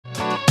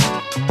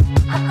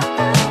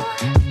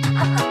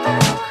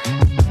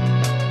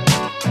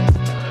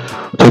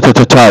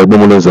Chacha Igbo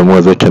mụlụzọ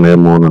mụọzọ ekene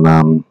m ụnụ na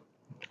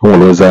o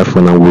nwere ozi afọ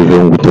na ngwa ihe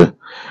mwute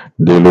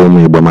dịrị ụmụ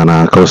Igbo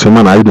mana ka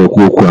osima na anyị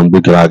na-ekwu okwu a mgbe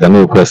gara aga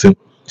na-ekwesị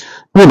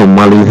ụnụ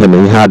mmalụ ihe na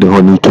ihe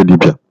adịghị n'ike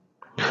dibịa.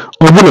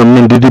 Ọ bụrụ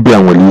na ndị dibịa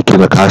nwere ike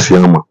na ka asị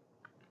ama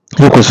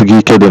ekwesịghị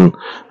ike dị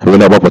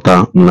ewere agbapụta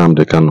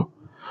Nnamdi Kanu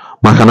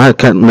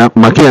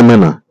maka eme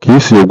na ka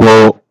esi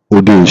ụgwọ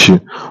ụdị Ishi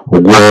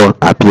ụgwọ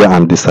appear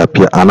and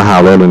disappear anaghị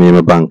arụ ọrụ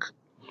n'ime bank,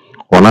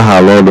 ọ naghị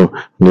arụ ọrụ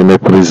n'ime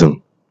prison,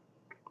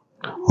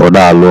 ọ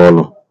da alụ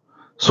ọrụ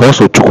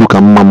sọsọ Chukwu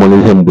ka mma mụrụ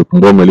ihe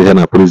mgbe o mere ihe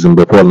na prison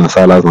mgbe Paul na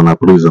Silas nọ na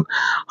prison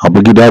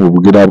abụgide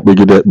abụgide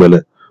ekpere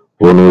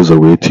ruo n'ụzọ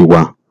wee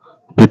tiwa.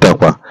 Peter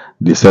kwa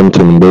the same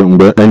thing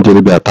mgbe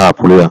angel bịa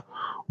tapụrụ ya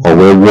o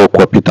wee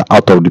walk Peter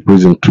out of the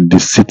prison to the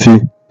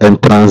city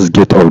entrance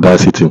gate of that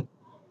city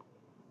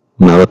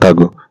na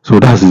Rotago. So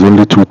that's the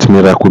only truth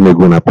miracle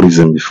mego na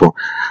prison before.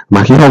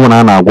 Maka ihe ọbụla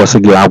a na-agwasị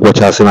gị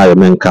agwachasị na ya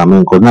eme nke ame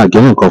nke na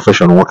gị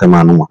confession nwoke ma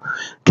anụnwa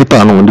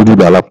kịta anụnwa ndị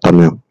dibịa alapụta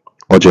m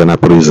ọ jee na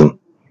prison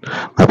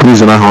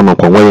ahụ ọ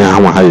nọkwa nwe ya ha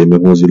nwa ha ya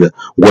emeghụzile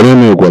gwere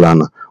m egwara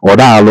na ọ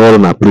da alụ ọrụ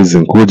na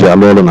prison ka o ji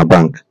alụ ọrụ na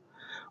bank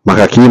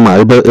maka ka ịma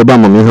ebe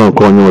amamihe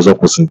nke onye ọzọ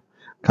kwụsị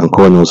ka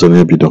nke onye ọzọ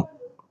na-ebido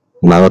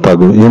na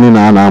Rotago. Ihe niile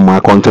a na-ama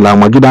aka ntịla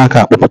amagide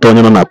aka akpọpụta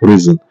onye nọ na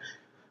prison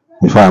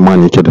ife ama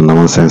na ike dị na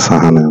nonsense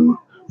ha na-eme.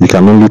 You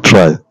can only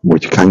try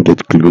but you can't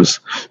get close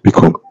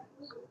because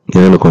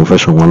ihe na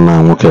confession nwanne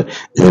a nwoke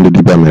ihe ndị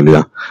dibịa mere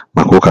ya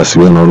maka ụka si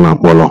wee nọrọ na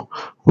mkpọrọ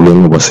ruo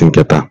n'ụbọchị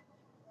nke taa.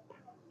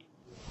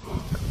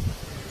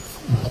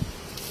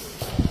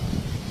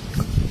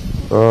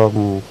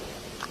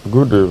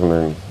 Good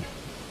evening,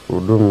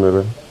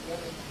 Udumile.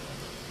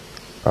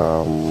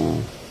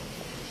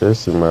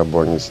 Esi m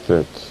Ebonyi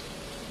State.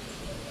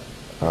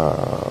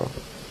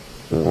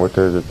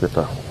 Enweta gị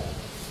kịta.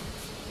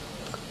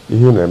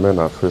 Ihe na-eme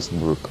na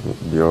Facebook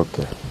dị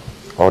okay.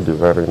 Ọ dị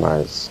very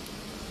nice.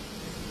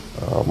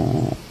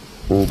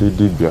 Ndị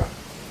dibịa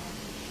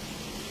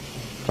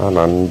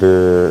na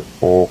ndị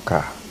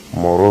ụka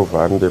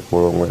moreover ndị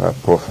kpọrọ onwe ha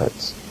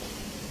prophets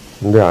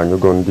ndị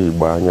anyụgo ndị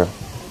Igbo anya.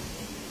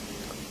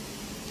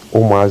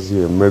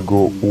 Ụmụazị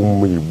emego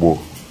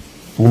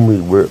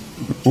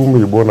ụmụ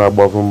Igbo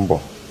na-agbavu mbọ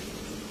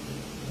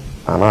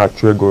a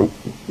na-achụ ego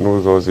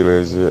n'ụzọ ziri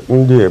ezi.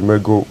 Ndị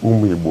emego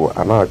ụmụ Igbo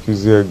a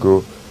na-achụzi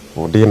ego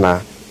ụdị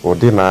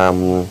na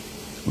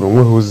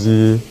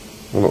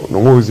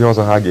n'onweghịzi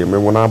ọzọ ha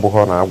ga-emenwu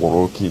na-abụghọ na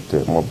agwọrọ oke ite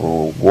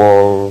maọbụ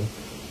gwọọ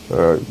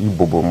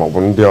ibobo maọbụ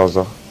ndị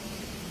ọzọ.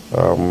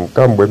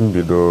 Kamgbe m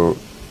bido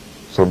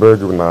sobe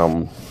gị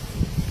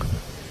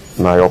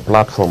na your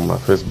platform na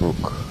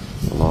Facebook,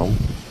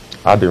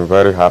 I'm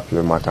very happy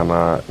maka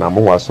na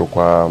mụnwa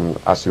sokwa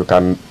as you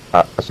can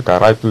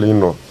rightly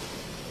know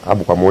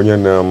abụkwa m onye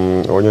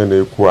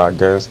na-ekwu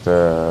against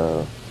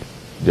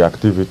the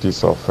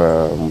activities of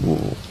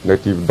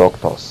native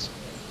doctors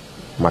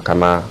maka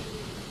na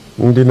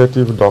ndị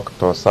native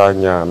doctors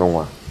anya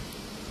anụnwa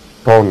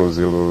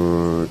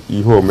tọnụziri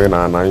ihe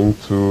omenala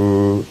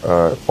into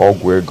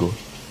ọgwụ ego.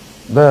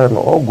 Then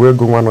ọgwụ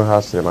ego nwanụ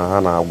ha si na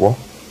ha na-agwọ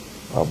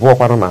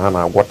abụọkwanụ na ha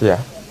na-agwọta ya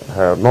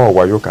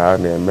n'ọwayo ka ha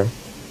na-eme.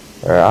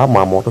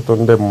 Ama m ọtụtụ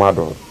ndị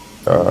mmadụ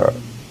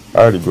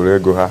arigoro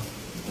ego ha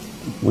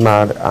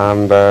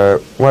and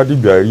nwa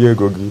dibịa rie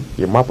ego gị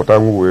ịmapụta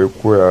nwu wee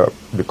kwuo ya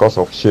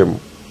because of shame.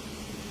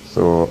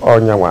 So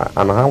ọnyanwa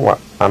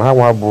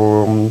anahanwa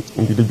bụ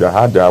ndị dibịa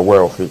ha dị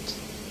aware of it.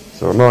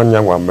 So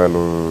n'ọnyanwa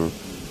melụ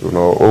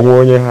onwe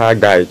onye ha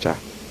gaicha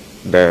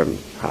then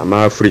ha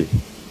na free.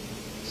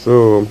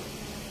 So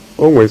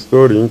onwe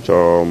story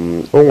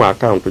onwe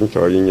akaụntụ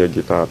nchọrọ inye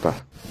gị tata.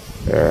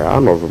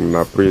 Anọbụ m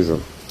na prison.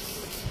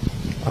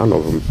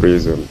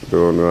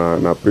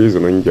 Na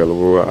prison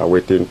njelụ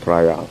awaiting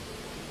trial.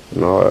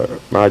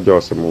 Na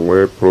just m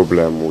nwee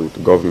problem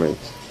with government.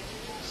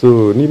 So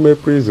n'ime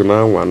prison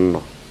anwa nọ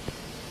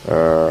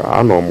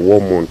anọ m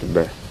 1 month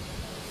there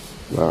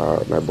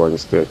na Ebonyi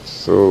State.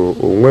 So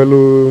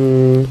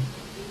onwelu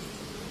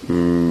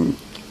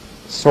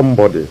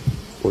somebody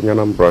onye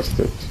Anambra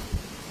State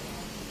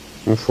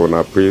mfo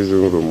na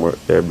prison room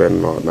ebe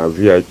nọ na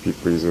VIP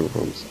prison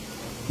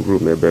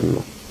room ebe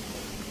nọ.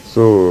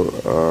 So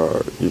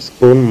his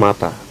own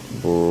matter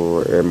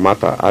bụ a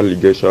matter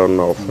allegation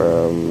of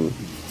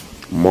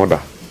murder.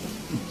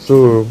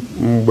 So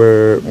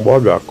mgbe ọ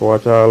bịa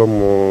kọwachala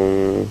m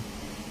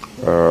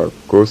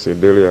ka o si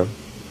dịrị ya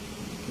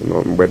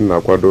mgbe m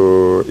na-akwado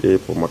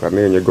ịpụ maka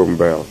na-enyego m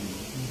bail.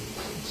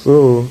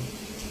 So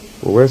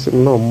o wee sị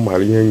m na m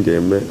mara ihe m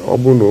ga-eme ọ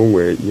bụ na o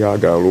nwee ihe a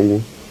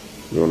ga-arụnwu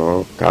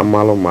ka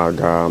mmalụ ma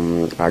ga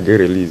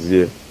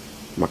release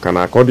maka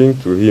na according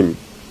to him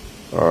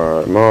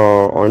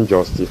no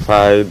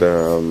unjustified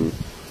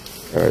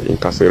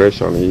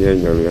incarceration ihe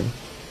nyere ya.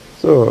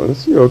 So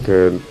nsi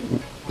okay,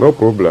 no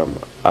problem.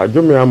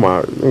 Ajụm ya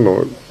ma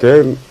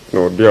ke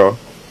n'ụdị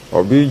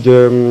ọ bụ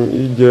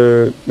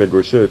ije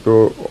negotiate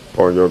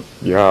on your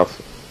behalf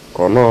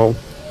ka ọ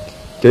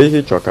ka ihe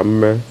ịchọ ka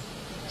mme.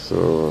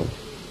 So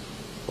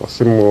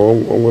ọsị m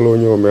onwere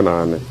onye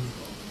omenala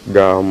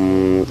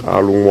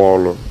ga-alụ nwa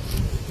ọrụ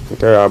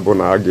nke ya bụ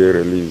na a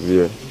ga-erelease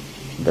ya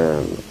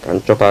then ka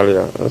nchọtara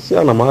ya nsị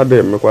ya na m adịghị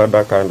emekwa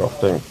that kind of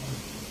thing.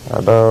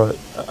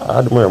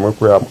 Adị m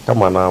emekwa ya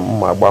kama na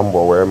mma gba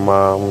mbọ wee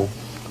ma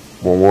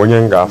onwe onye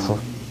m ga-afụ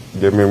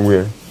ga-emenwu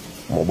ya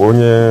maọbụ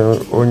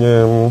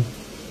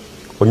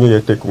onye ya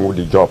etekunwu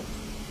the job.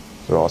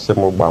 So ọ sị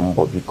m gba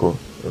mbọ biko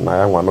na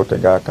ya nwa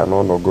notega aka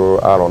n'ọnọgo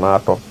arọ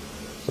na-atọ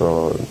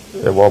so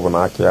ebe ọ bụ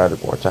na aka ya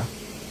dịkwa ọcha.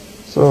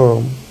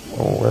 So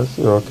wee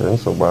sị oke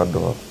nsogbu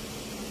adọ.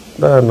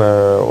 Then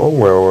o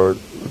nwere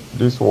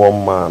this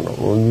one man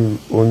onye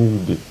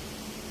Udi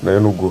na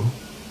Enugu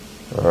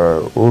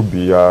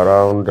obi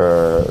around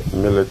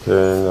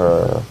Milliken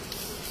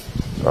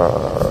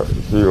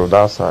hill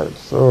that side.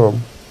 So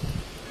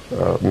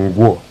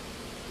ngwo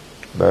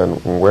then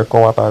wee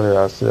kọwatara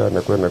ya sị ya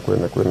nekwe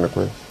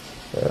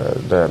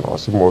then ọ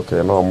sị m oke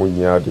na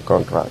ọmụnye ya the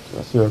contract.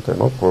 I sị oke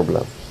no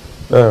problem.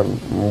 Then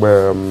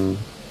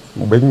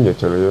mgbe m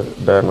nyechere ya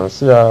then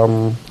sị ya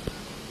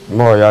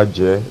nọ ya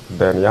jee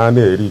then ya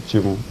na-eri chi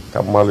m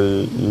ka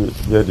mmalụ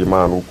ihe dị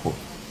man ukwu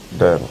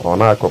then ọ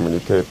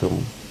na-communicate m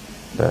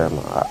then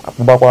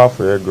akpụbakwa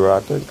afọ ego I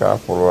think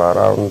afọrọ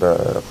around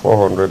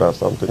 400 and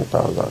something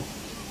thousand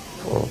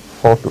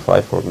 4 to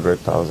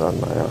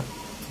 500,000 naira.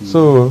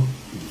 So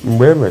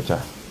mgbe emecha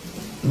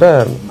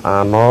then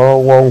anọ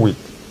 1 week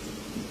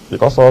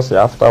because also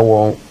after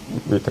 1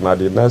 week na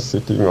the next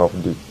sitting of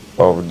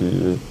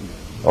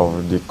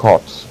the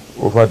court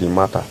over the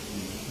matter.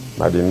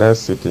 Na the next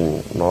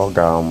sitting no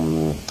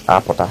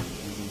apota.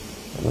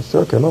 And I say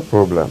okay, no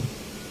problem.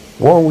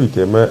 1 week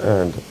it may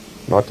end,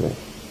 nothing.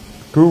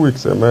 2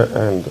 weeks it may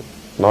end,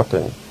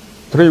 nothing.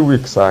 3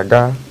 weeks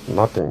aga,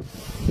 nothing.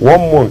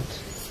 1 month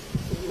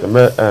it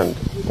may end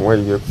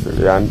when you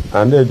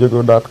and then you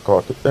go that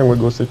court, then we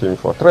go sitting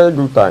for 3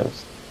 good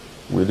times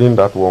within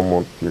that 1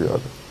 month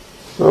period.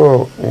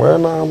 So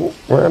when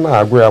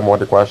I go am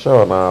the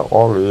question na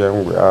all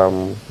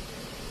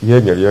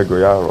ihe nyere ego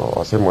ya ro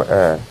o simo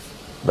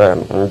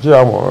then nji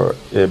am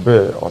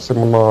ebe o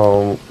simo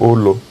no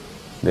olo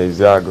na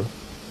Isiagu.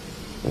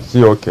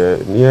 See okay,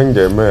 niye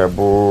ngeme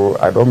bụ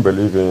I don't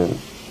believe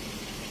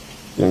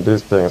in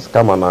these things.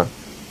 Kama na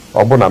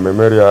ọ bụ na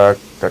memoria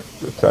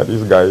ka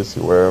these guys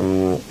were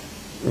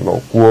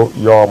kwuo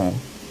yom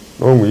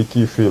no nwe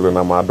ike feel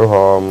na madu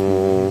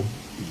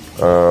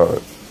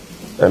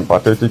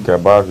empathetic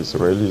about his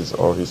release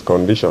or his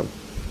condition.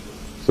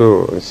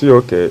 So see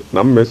okay,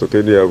 na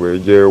mmesoke dia we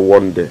je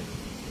one day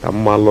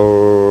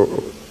amalo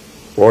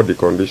what the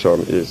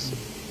condition is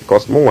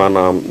because mo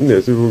wana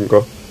na-esivu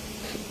nko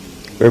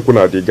ekwu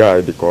na the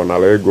guy the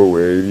corner ego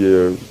we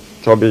rie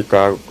chobi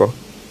ka akụkọ.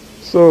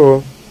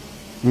 So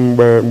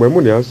mgbe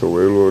mụ na ya so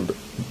wee ruo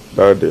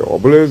that day ọ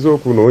bụla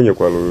eziokwu na o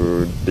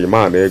nyekwara the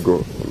man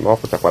ego na ọ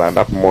pụtakwara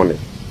that money.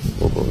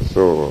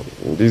 So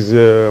this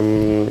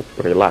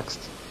relaxed.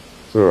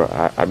 So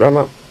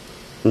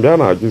mbịa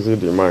na-ajụzi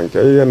the man nke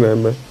ihe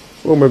na-eme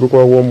o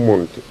megokwa 1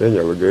 month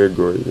enyere gị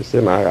ego isi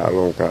na agha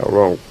alụ nke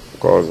rụọ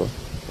nke ọzọ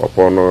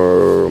ọpọnụ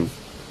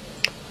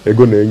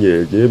ego na-enye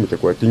ego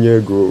emechakwa tinye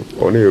ego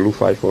ọ na-eru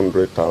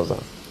 500,000.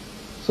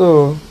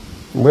 So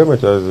mgbe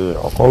emechazi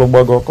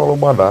ọkọlụ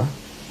gbada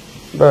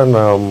then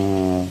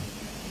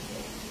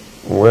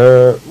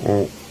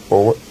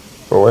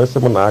wee sị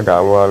m na a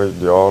ga-alụgharị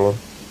dị ọrụ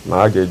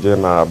na a ga-eje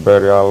na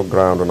burial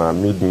ground na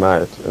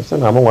midnight. Sị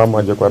na mụnwa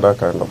amajekwa that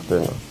kind of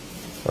thing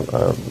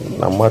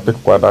na mma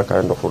tekwa that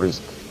kind of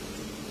risk.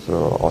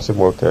 So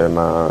osimoke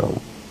na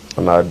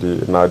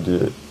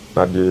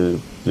the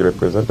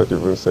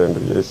representative send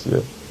yes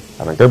here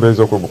and nke bụ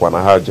eziokwu bụkwa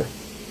na ha je.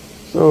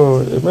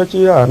 So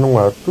emechi ya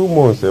anụnwa 2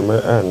 months eme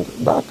end.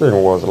 That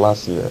thing was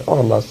last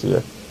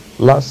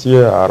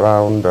year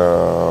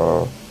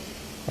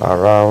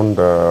around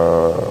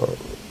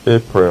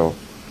April.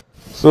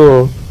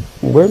 So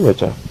mgbe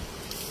emecha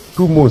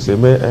 2 months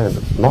eme end,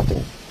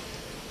 nothing.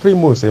 3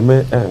 months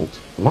eme end,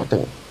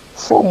 nothing.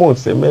 4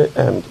 months eme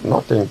end,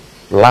 nothing.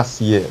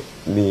 Last year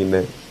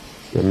niile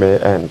eme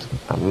end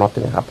and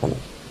nothing happened.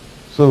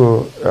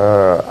 So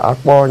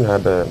akpọ nya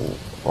then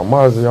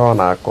ọmazi ọ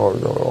na-akọ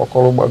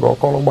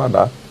ọkọlụ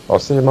gbada ọ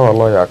sị na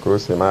lawyer ka o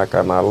si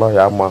n'aka na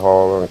lawyer amaghị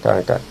ọrụ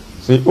nka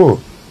si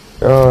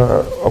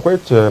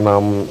okweche na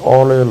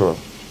ọrụ ịlụ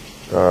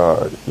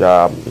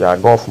ya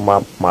golf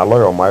ma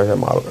lawyer ma ihe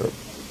ma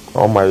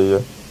ọma ihe.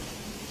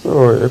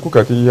 So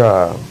ekwukata ihe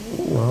a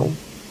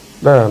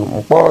then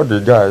mkpọ the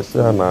guy si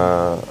ya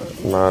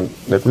na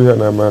nekwu ihe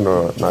na-eme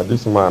na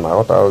this man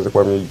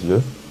aghọtaghịzikwa m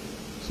ijie.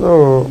 So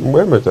mgbe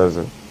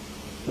emechazi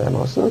then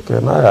I say okay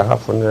na ya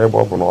hafụ ebe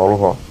ọ bụ na ọrụ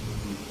ha.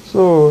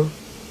 So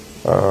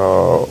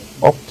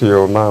up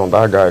till now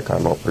that guy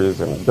cannot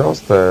prison.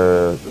 Just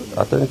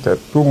I think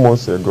 2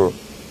 months ago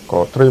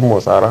or 3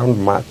 months around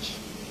March,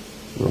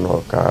 you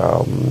know,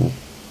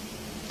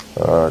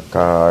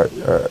 ka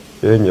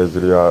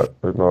enyeziri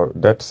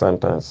death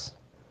sentence.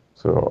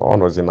 So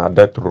on was in a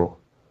death row.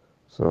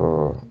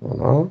 So you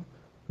know,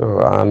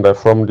 and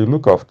from the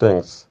look of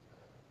things,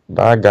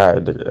 that guy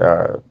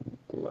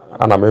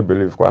and I may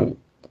believe one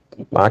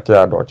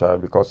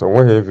because of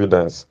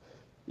evidence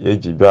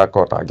eji bịa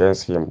court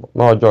against him.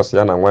 Not just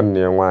ya na nwanne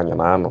ya nwaanyị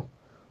na-anọ.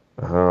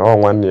 Ọ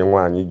nwanne ya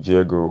nwaanyị ji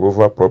ego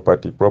over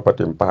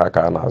property mpaghara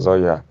ka a na-azọ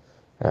ya.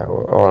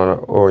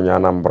 Onye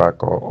Anambra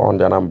ka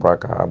ndị Anambra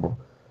ka ha bụ.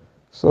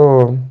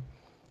 So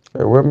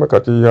wee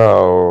mmekọta ihe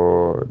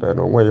ahụ, then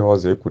onwe ihe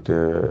ọzọ ekwute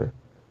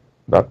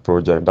that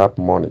project, that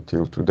money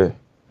till today.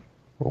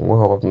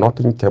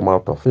 Nothing came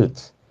out of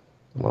it.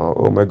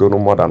 Omego no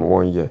more than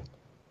 1 year.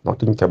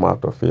 Nothing came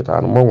out of it.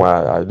 And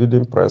I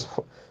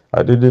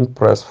didn't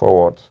press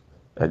forward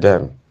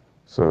again.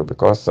 So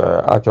because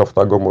of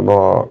Tagomo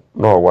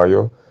no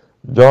wayo,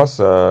 just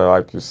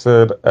like you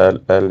said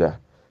earlier,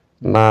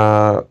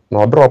 no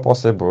draw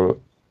possible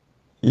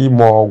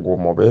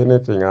or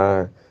anything,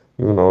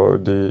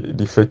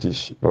 the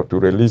fetish, to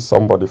release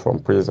somebody from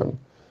prison.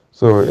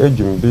 So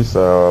aging this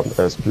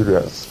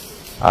experience,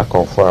 I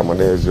confirm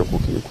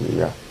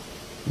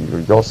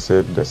you just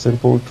said the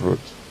simple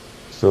truth.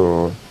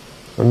 So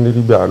Ndi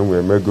Igbo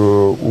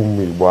emego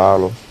ụmụ Igbo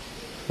alụ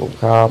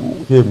ha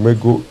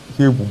emego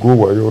he go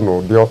wayo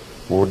no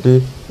ọ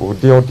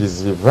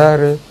dị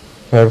very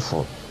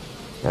painful.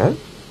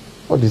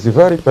 Ọ dị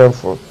very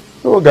painful.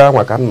 So ga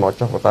nwa ka nọ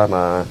chọpụta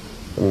na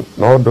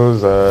all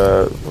those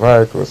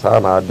vehicles ha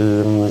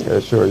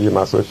na-adị show yi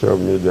na social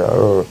media.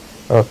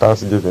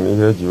 Thanksgiving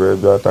ihe eji wee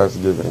bịa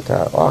Thanksgiving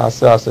ka ọ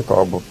asị ka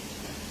ọ bụ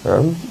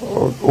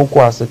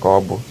okwu asị ka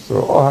ọ bụ. So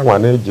ọ ha nwa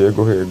na-eji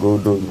ego ha ego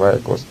those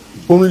vehicles.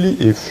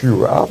 Only a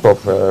few out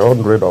of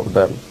 100 of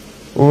them,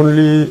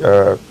 only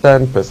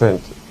 10%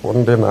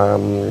 ndị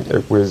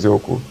na-ekwu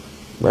eziokwu,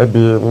 maybe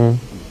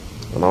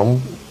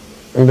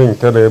ndị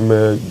nke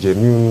na-eme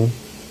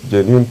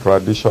genuine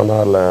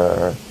traditional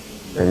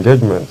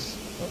engagements.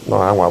 No,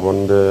 ha nwa bụ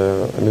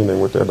ndị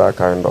na-enweta that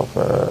kind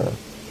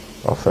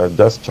of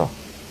gesture.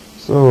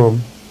 So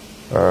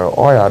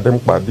ọ ya dị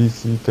mkpa dị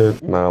isi ike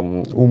na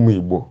ụmụ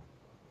Igbo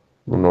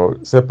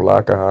sepụlụ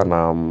aka ha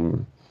na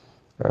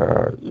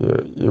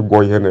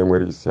ịgwọ ihe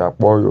na-enwere isi,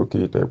 akpọ ya oke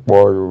ite,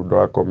 kpọọ ya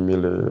udo akọ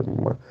mmiri,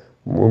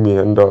 ụmụ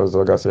ihe ndị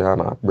ọzọ gasị ha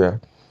na-akpụ ya.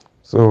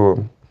 So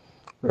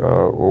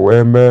o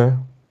wee mee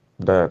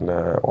then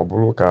ọ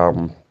bụrụ ka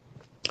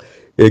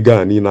ego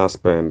a niile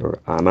spend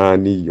ana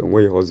n'iyi,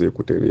 onwe ihe ọzọ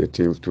ekwutere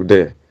till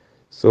today.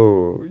 So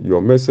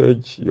your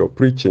message, your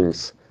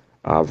preachings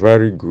are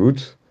very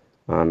good,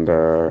 and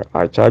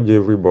I charge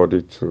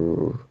everybody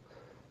to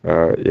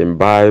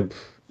imbibe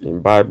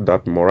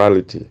that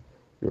morality.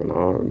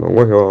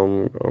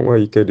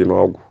 Onwe ike dị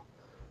n'ọgwụ,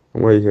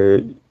 onwe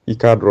ihe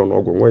ike adịrọ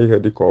n'ọgwụ, onwe ihe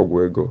dịka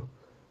ọgwụ ego.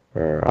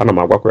 Ana m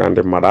agwakwa ya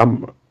ndị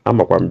mmadụ,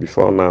 amakwa m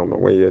before now na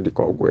onwe ihe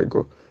dịka ọgwụ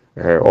ego.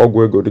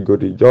 Ọgwụ ego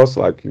dịgodi, just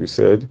like you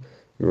said,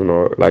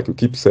 like you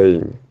keep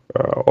saying,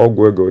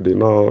 ọgwụ ego dị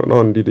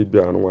nọ ndị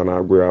dibịa anụnwa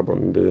na-agwụ ya bụ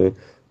ndị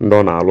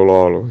ọ na-alụrụ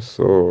ọrụ.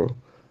 So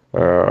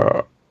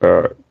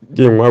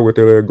gị nwa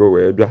wetara ego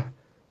wee bịa,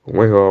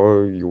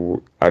 onweghị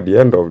you at the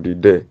end of the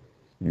day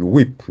you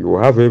weep, you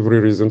have every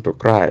reason to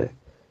cry.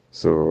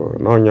 So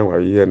n'ọnya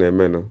nwa ihe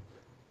na-emenụ,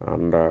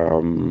 and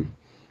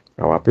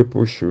our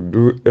people should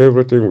do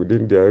everything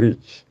within their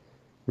reach,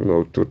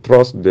 to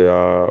trust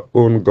their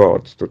own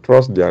gods, to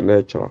trust their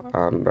nature,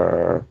 and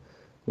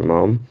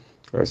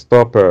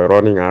stop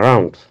running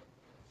around.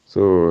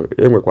 So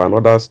enwekwa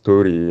another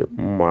story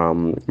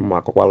mma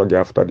akọkwalụ gị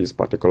after this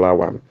particular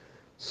one.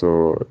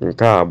 So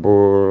nke a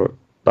bụ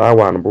that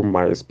one bụ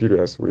my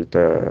experience with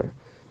the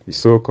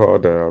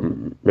so-called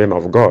men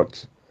of God.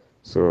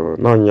 So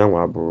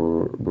n'ọnyanwa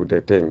bụ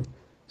the thing.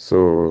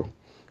 So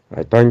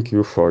I thank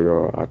you for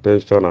your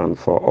attention and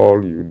for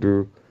all you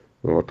do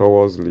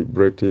towards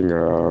liberating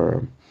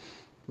our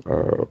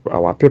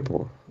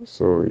people.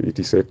 So it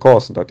is a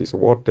cause that is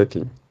worth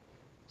taking.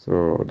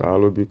 So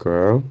daalụ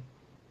biko,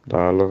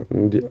 daalụ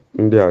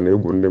ndị a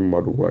na-egwu ndị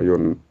mmadụ wayo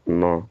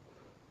nọ,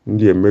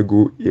 ndị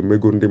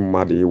emego ndị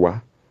mmadụ ịwa,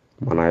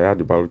 mana ya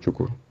dịbalụ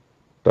Chukwu.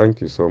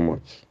 Thank you so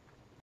much.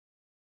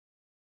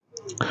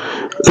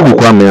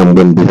 Egwukwa m ya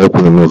mgbe mbụ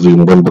ekwuru n'ozu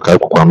mgbe mbụ ka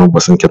ekwukwa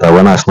n'ụbọchị nkịta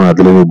wee na-asị na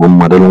adịrị Igbo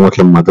mma, dịrị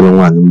nwoke mma, dịrị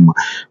nwaanyị mma,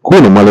 ka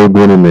unu mara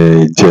ebe unu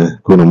na-eje,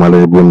 ka unu mara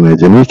ebe unu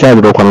na-eje, n'ike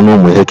adịrọkwana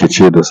n'ụmụ ihe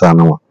kechie edosa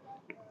anụnwa.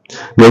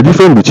 Na-eji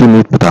ife mgbochi na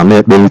ịpụta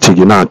na-ekpere chi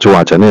gị, na-achụ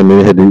aja,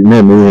 na-eme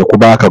ihe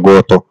kwụba aka gị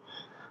ọtọ,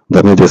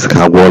 ga na-ejesi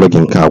ka agwọọlụ gị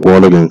nke,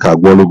 agwọọlụ gị nke,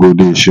 agwọọlụ gị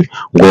ụdị Ishi,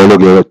 gwọọlụ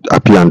gị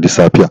apịa and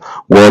disapịa,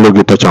 gwọọlụ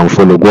gị touch and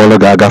follow, gwọọlụ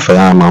gị agafe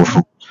ya ama mfụ.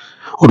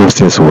 All those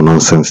things were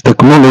nonsense.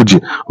 Technology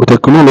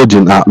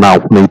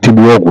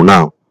na-etigbu ọgwụ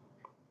now.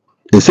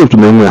 Except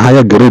na enwe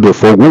higher grade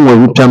of ọgwụ, nwere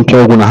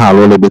mpịampịa ọgwụ na ha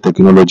alụ ọrụ ebe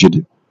technology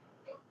dị.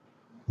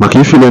 Maka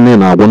ifile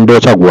na-agwụ ndị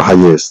ọcha gwụ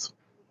highest.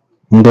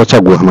 Ndị ọcha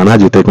gwụ ha mana ha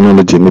ji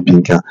technology emebi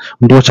nke a.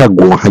 Ndị ọcha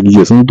gwụ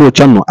highest. Ndị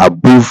ọcha nọ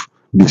above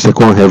the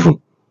second heaven.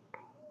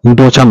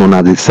 Ndị ọcha nọ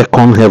na the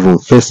second heaven,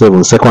 first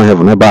heaven, second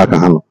heaven, ebe a ka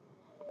ha nọ.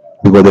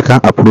 Because they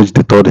can't approach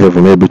the third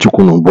heaven ebe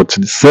Chukwu nọ. But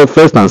the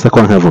first and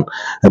second heaven,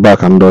 ebe a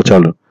ka ndị ọcha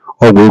nọ.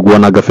 Ọgwụ egwu ọ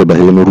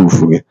na-agafebeghị n'elu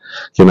roof gị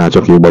ka ị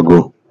na-achọ ka ị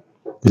gbago.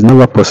 It's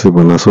never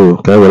possible na so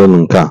ka e were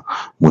nke a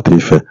mụta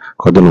ife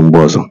ka ọ dị na mgbe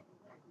ọzọ.